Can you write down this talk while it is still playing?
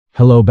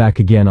Hello, back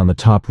again on the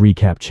Top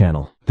Recap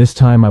channel. This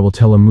time I will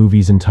tell a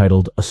movie's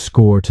entitled A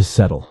Score to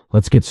Settle.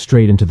 Let's get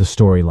straight into the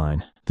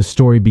storyline. The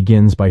story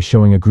begins by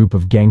showing a group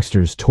of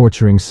gangsters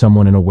torturing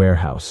someone in a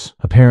warehouse.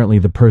 Apparently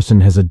the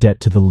person has a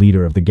debt to the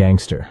leader of the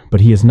gangster,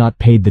 but he has not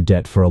paid the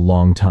debt for a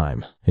long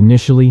time.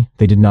 Initially,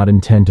 they did not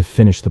intend to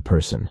finish the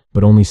person,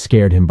 but only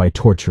scared him by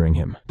torturing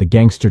him. The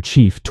gangster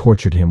chief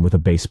tortured him with a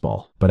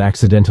baseball, but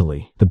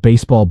accidentally, the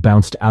baseball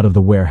bounced out of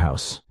the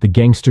warehouse. The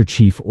gangster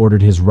chief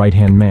ordered his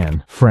right-hand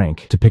man,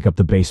 Frank, to pick up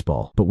the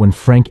baseball, but when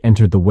Frank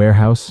entered the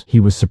warehouse, he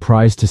was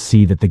surprised to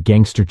see that the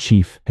gangster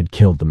chief had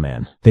killed the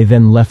man. They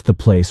then left the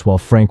place while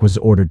Frank was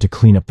ordered to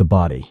clean up the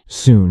body.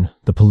 Soon,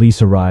 the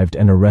police arrived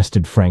and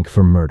arrested Frank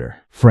for murder.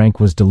 Frank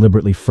was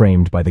deliberately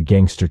framed by the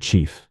gangster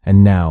chief,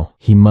 and now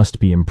he must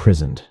be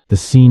imprisoned. The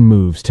scene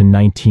moves to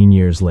 19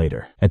 years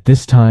later. At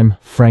this time,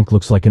 Frank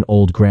looks like an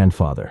old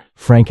grandfather.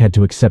 Frank had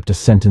to accept a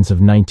sentence of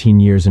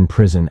 19 years in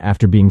prison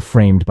after being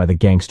framed by the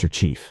gangster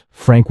chief.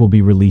 Frank will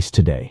be released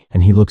today,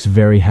 and he looks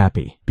very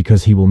happy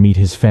because he will meet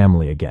his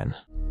family again.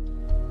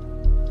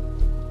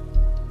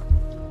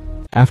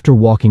 After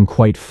walking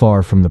quite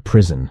far from the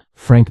prison,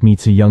 Frank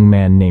meets a young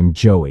man named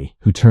Joey,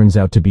 who turns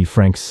out to be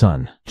Frank's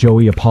son.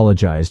 Joey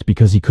apologized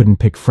because he couldn't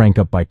pick Frank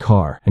up by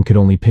car and could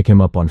only pick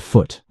him up on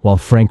foot. While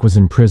Frank was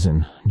in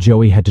prison,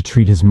 Joey had to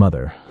treat his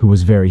mother, who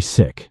was very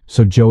sick.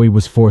 So Joey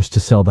was forced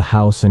to sell the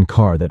house and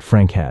car that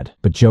Frank had.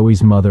 But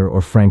Joey's mother, or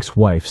Frank's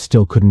wife,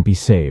 still couldn't be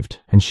saved,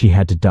 and she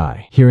had to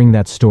die. Hearing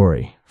that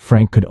story,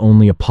 Frank could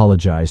only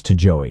apologize to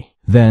Joey.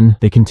 Then,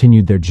 they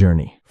continued their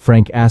journey.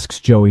 Frank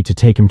asks Joey to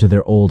take him to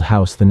their old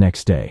house the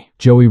next day.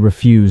 Joey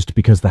refused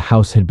because the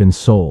house had been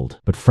sold,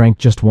 but Frank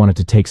just wanted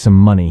to take some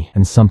money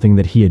and something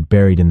that he had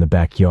buried in the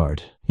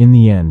backyard. In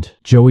the end,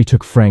 Joey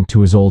took Frank to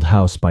his old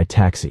house by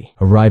taxi.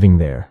 Arriving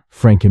there,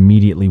 Frank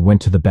immediately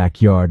went to the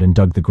backyard and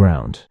dug the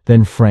ground.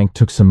 Then Frank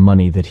took some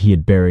money that he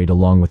had buried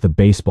along with the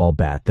baseball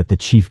bat that the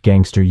chief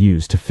gangster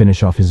used to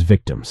finish off his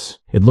victims.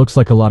 It looks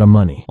like a lot of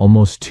money,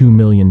 almost $2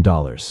 million.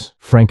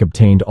 Frank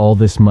obtained all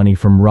this money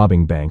from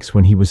robbing banks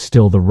when he was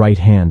still the right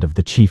hand of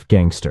the chief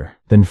gangster.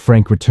 Then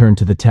Frank returned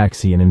to the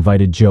taxi and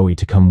invited Joey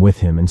to come with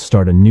him and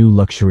start a new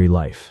luxury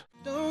life.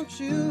 Don't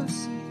you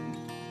see?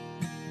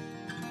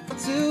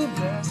 To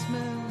best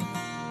man.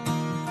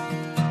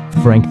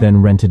 Frank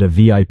then rented a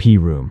VIP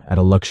room at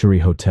a luxury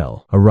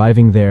hotel.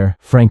 Arriving there,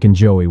 Frank and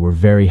Joey were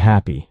very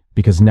happy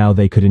because now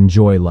they could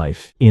enjoy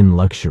life in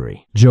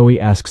luxury. Joey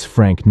asks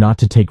Frank not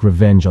to take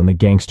revenge on the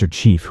gangster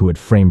chief who had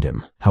framed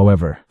him.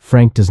 However,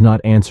 Frank does not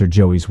answer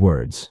Joey's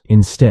words.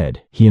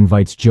 Instead, he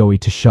invites Joey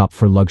to shop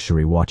for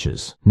luxury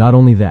watches. Not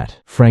only that,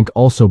 Frank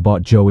also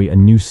bought Joey a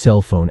new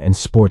cell phone and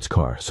sports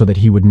car so that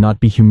he would not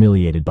be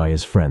humiliated by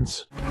his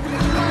friends.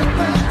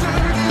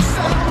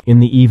 In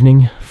the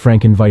evening,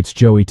 Frank invites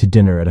Joey to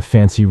dinner at a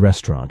fancy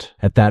restaurant.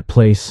 At that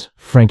place,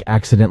 Frank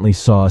accidentally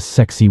saw a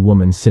sexy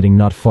woman sitting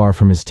not far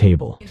from his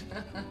table.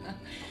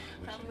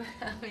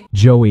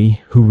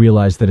 Joey, who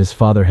realized that his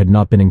father had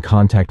not been in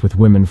contact with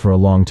women for a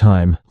long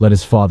time, let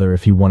his father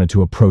if he wanted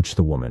to approach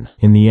the woman.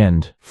 In the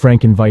end,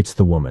 Frank invites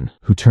the woman,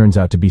 who turns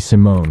out to be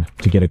Simone,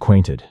 to get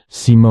acquainted.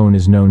 Simone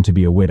is known to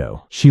be a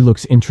widow. She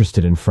looks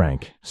interested in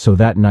Frank, so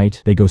that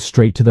night they go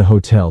straight to the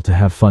hotel to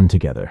have fun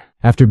together.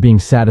 After being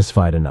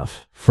satisfied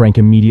enough, Frank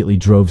immediately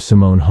drove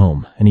Simone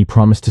home, and he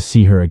promised to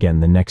see her again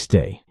the next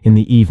day. In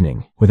the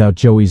evening, without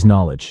Joey's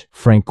knowledge,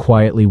 Frank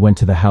quietly went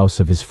to the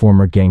house of his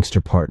former gangster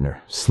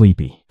partner,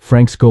 Sleepy.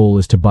 Frank's goal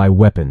is to buy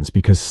weapons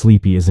because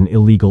Sleepy is an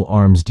illegal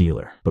arms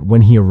dealer. But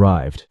when he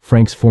arrived,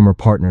 Frank's former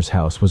partner's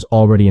house was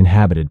already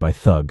inhabited by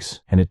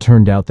thugs, and it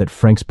turned out that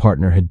Frank's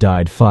partner had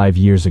died 5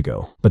 years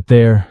ago. But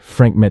there,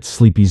 Frank met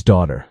Sleepy's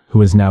daughter,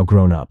 who is now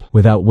grown up.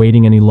 Without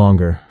waiting any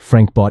longer,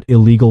 Frank bought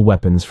illegal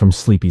weapons from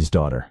Sleepy's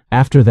daughter.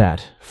 After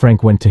that,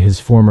 Frank went to his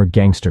former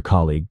gangster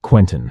colleague,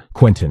 Quentin.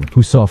 Quentin,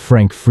 who saw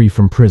Frank free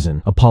from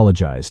prison,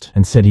 apologized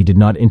and said he did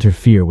not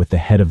interfere with the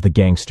head of the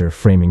gangster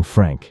framing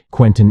Frank.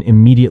 Quentin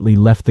immediately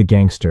left the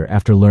gangster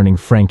after learning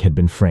Frank had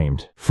been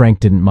framed. Frank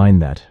didn't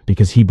mind that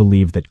because he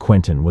believed that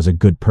Quentin was a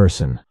good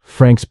person.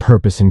 Frank's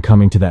purpose in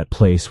coming to that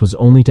place was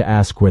only to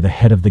ask where the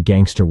head of the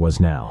gangster was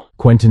now.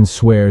 Quentin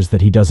swears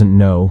that he doesn't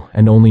know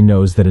and only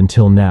knows that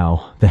until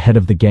now, the head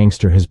of the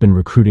gangster has been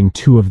recruiting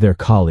 2 of their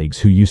colleagues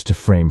who used to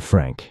frame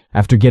Frank.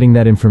 After getting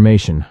that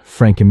information,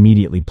 Frank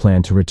immediately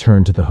planned to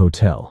return to the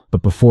hotel.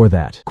 But before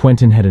that,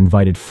 Quentin had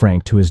invited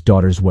Frank to his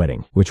daughter's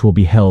wedding, which will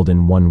be held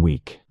in 1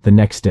 week. The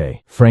next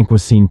day, Frank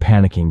was seen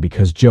panicking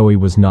because Joey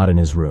was not in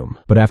his room.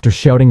 But after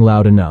shouting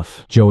loud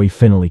enough, Joey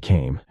finally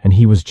came, and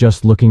he was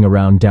just looking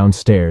around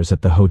downstairs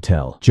at the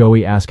hotel.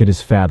 Joey asked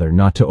his father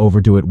not to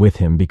overdo it with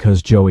him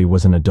because Joey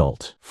was an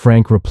adult.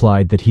 Frank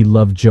replied that he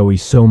loved Joey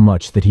so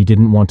much that he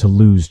didn't want to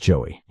lose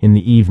Joey. In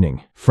the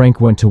evening,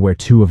 Frank went to where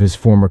 2 of his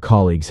former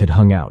colleagues had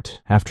hung out.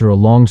 After a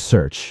long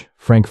search,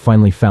 Frank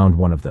finally found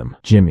one of them,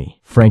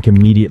 Jimmy. Frank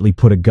immediately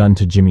put a gun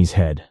to Jimmy's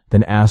head,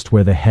 then asked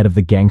where the head of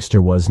the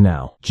gangster was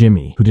now.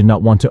 Jimmy, who did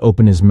not want to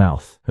open his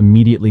mouth,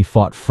 immediately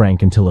fought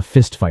Frank until a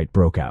fistfight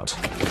broke out.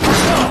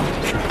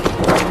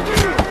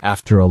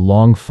 After a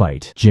long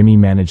fight, Jimmy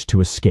managed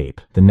to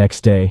escape. The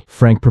next day,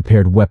 Frank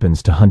prepared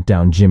weapons to hunt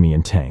down Jimmy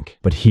and Tank.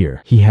 But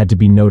here, he had to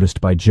be noticed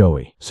by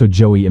Joey, so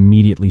Joey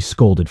immediately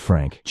scolded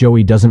Frank.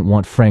 Joey doesn't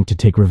want Frank to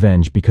take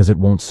revenge because it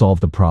won't solve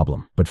the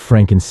problem. But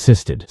Frank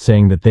insisted,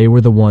 saying that they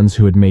were the ones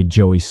who had made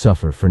Joey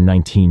suffer for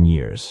 19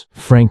 years.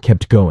 Frank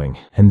kept going,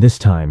 and this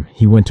time,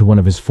 he went to one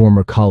of his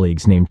former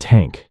colleagues named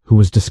Tank, who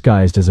was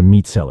disguised as a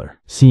meat seller.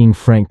 Seeing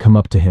Frank come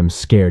up to him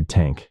scared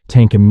Tank.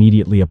 Tank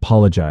immediately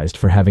apologized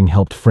for having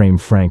helped frame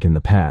Frank in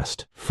the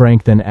past.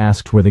 Frank then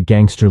asked where the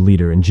gangster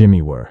leader and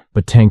Jimmy were,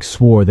 but Tank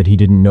swore that he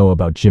didn't know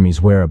about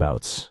Jimmy's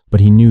whereabouts. But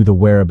he knew the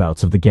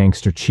whereabouts of the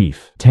gangster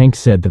chief. Tank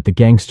said that the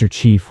gangster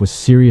chief was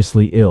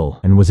seriously ill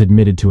and was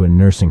admitted to a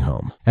nursing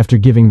home. After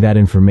giving that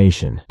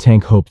information,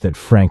 Tank hoped that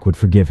Frank would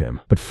forgive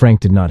him, but Frank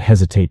did not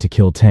hesitate to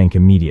kill Tank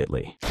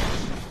immediately.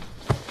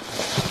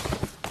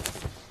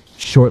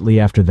 Shortly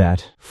after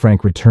that,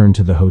 Frank returned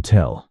to the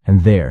hotel,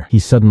 and there, he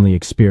suddenly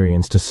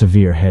experienced a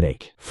severe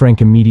headache.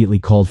 Frank immediately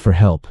called for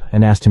help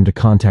and asked him to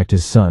contact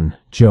his son,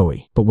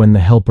 Joey. But when the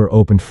helper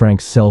opened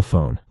Frank's cell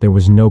phone, there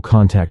was no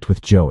contact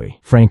with Joey.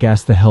 Frank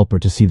asked the helper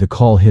to see the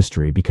call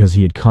history because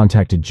he had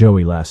contacted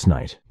Joey last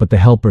night, but the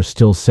helper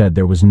still said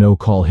there was no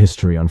call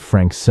history on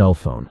Frank's cell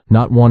phone.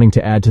 Not wanting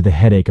to add to the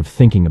headache of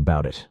thinking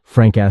about it,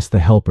 Frank asked the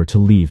helper to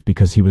leave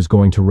because he was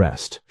going to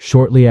rest.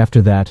 Shortly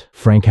after that,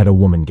 Frank had a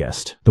woman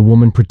guest. The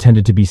woman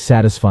pretended to be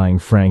satisfying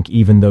Frank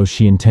even though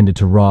she intended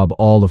to rob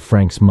all of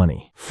Frank's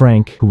money.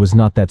 Frank, who was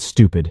not that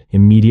stupid,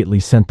 immediately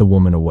sent the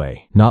woman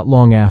away. Not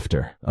long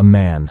after, a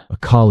man, a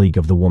colleague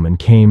of the woman,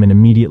 came and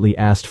immediately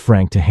asked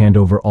Frank to hand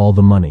over all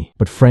the money.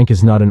 But Frank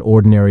is not an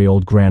ordinary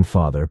old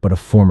grandfather, but a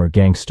former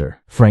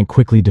gangster. Frank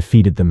quickly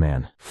defeated the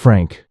man.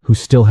 Frank, who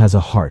still has a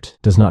heart,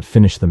 does not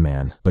finish the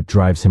man, but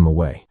drives him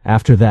away.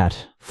 After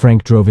that,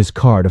 Frank drove his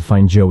car to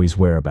find Joey's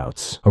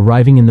whereabouts.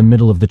 Arriving in the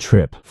middle of the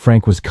trip,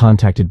 Frank was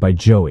contacted by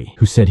Joey,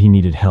 who said he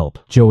needed help.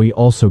 Joey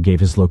also gave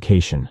his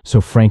location,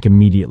 so Frank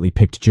immediately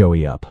picked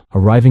Joey up.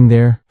 Arriving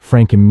there,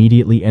 Frank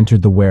immediately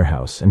entered the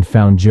warehouse and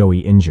found Joey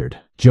injured.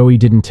 Joey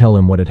didn't tell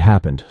him what had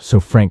happened, so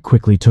Frank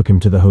quickly took him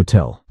to the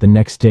hotel. The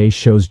next day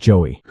shows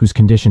Joey, whose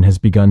condition has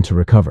begun to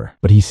recover,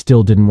 but he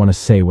still didn't want to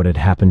say what had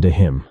happened to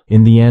him.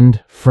 In the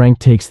end, Frank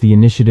takes the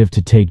initiative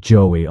to take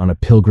Joey on a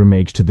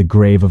pilgrimage to the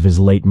grave of his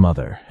late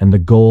mother, and the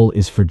goal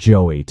is for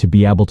Joey to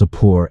be able to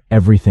pour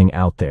everything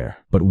out there.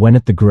 But when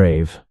at the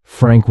grave,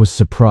 Frank was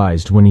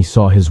surprised when he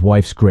saw his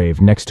wife's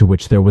grave next to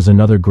which there was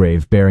another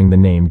grave bearing the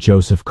name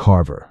Joseph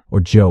Carver, or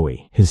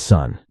Joey, his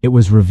son. It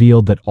was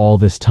revealed that all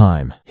this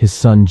time, his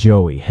son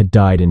Joey had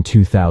died in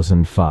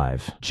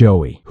 2005.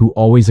 Joey, who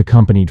always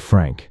accompanied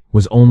Frank,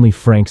 was only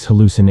Frank's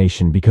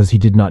hallucination because he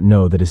did not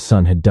know that his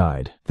son had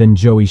died. Then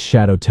Joey's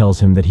shadow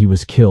tells him that he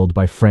was killed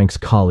by Frank's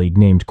colleague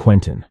named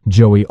Quentin.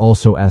 Joey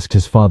also asked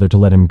his father to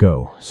let him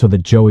go, so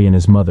that Joey and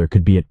his mother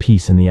could be at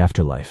peace in the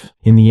afterlife.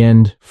 In the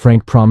end,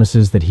 Frank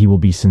promises that he will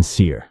be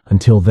sincere.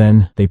 Until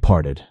then, they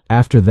parted.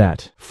 After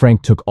that,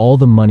 Frank took all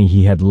the money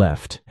he had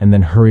left and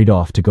then hurried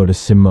off to go to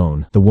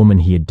Simone, the woman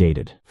he had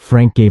dated.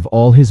 Frank gave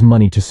all his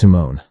money to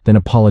Simone, then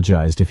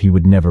apologized if he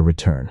would never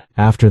return.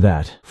 After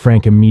that,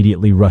 Frank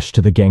immediately rushed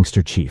to the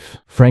gangster chief.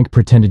 Frank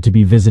pretended to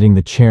be visiting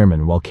the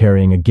chairman while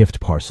carrying a gift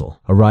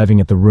parcel.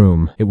 Arriving at the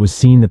room, it was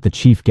seen that the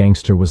chief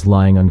gangster was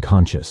lying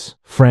unconscious.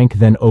 Frank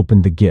then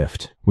opened the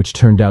gift, which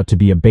turned out to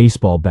be a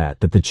baseball bat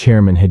that the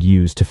chairman had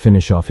used to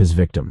finish off his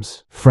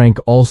victims. Frank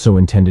also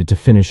intended to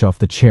finish off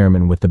the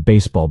chairman with the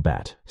baseball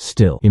bat.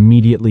 Still,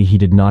 immediately he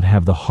did not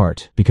have the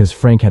heart, because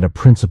Frank had a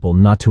principle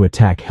not to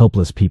attack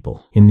helpless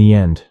people. In the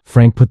end,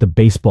 Frank put the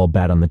baseball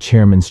bat on the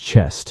chairman's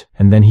chest,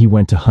 and then he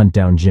went to hunt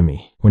down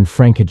Jimmy. When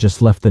Frank had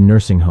just left the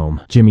nursing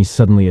home, Jimmy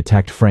suddenly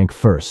attacked Frank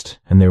first,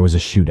 and there was a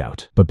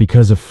shootout. But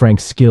because of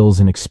Frank's skills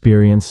and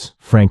experience,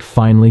 Frank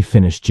finally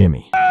finished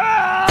Jimmy.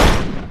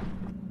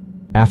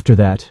 After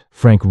that,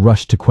 Frank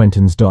rushed to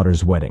Quentin's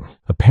daughter's wedding.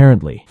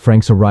 Apparently,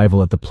 Frank's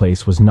arrival at the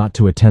place was not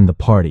to attend the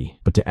party,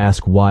 but to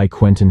ask why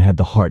Quentin had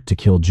the heart to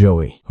kill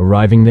Joey.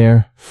 Arriving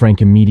there,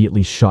 Frank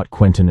immediately shot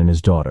Quentin and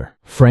his daughter.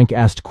 Frank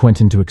asked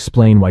Quentin to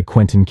explain why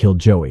Quentin killed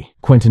Joey.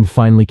 Quentin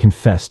finally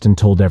confessed and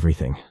told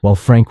everything. While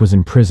Frank was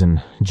in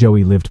prison,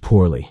 Joey lived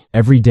poorly.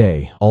 Every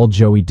day, all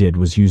Joey did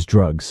was use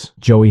drugs.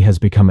 Joey has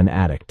become an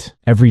addict.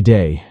 Every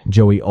day,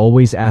 Joey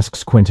always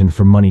asks Quentin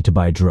for money to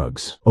buy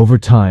drugs. Over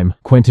time,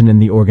 Quentin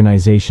and the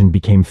organization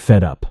became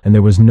fed up, and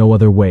there was no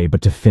other way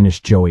but to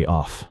finish Joey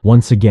off.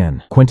 Once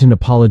again, Quentin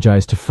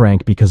apologized to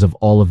Frank because of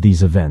all of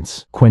these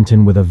events.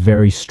 Quentin with a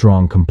very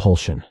strong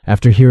compulsion.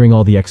 After hearing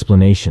all the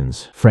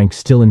explanations, Frank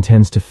still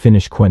intends to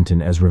finish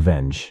Quentin as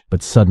revenge.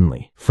 But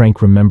suddenly,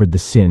 Frank remembered the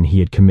sin he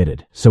had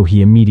committed, so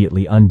he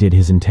immediately undid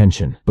his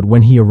intention. But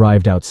when he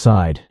arrived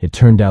outside, it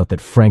turned out that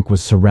Frank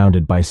was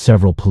surrounded by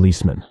several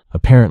policemen.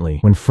 Apparently,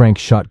 when Frank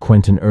shot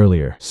Quentin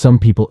earlier, some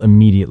people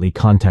immediately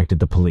contacted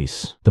the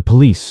police. The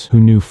police, who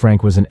knew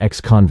Frank was an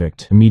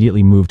ex-convict,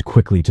 immediately moved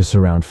quickly to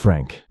surround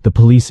Frank. The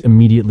police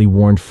immediately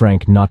warned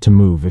Frank not to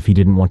move if he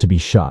didn't want to be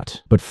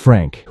shot. But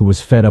Frank, who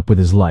was fed up with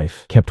his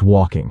life, kept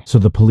walking, so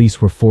the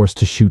police were forced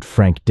to shoot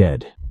Frank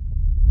dead.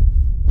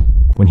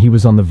 When he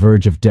was on the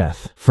verge of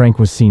death, Frank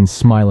was seen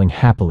smiling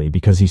happily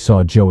because he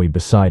saw Joey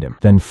beside him.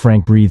 Then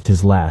Frank breathed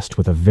his last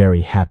with a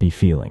very happy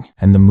feeling.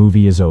 And the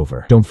movie is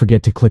over. Don't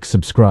forget to click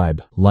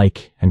subscribe,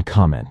 like, and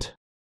comment.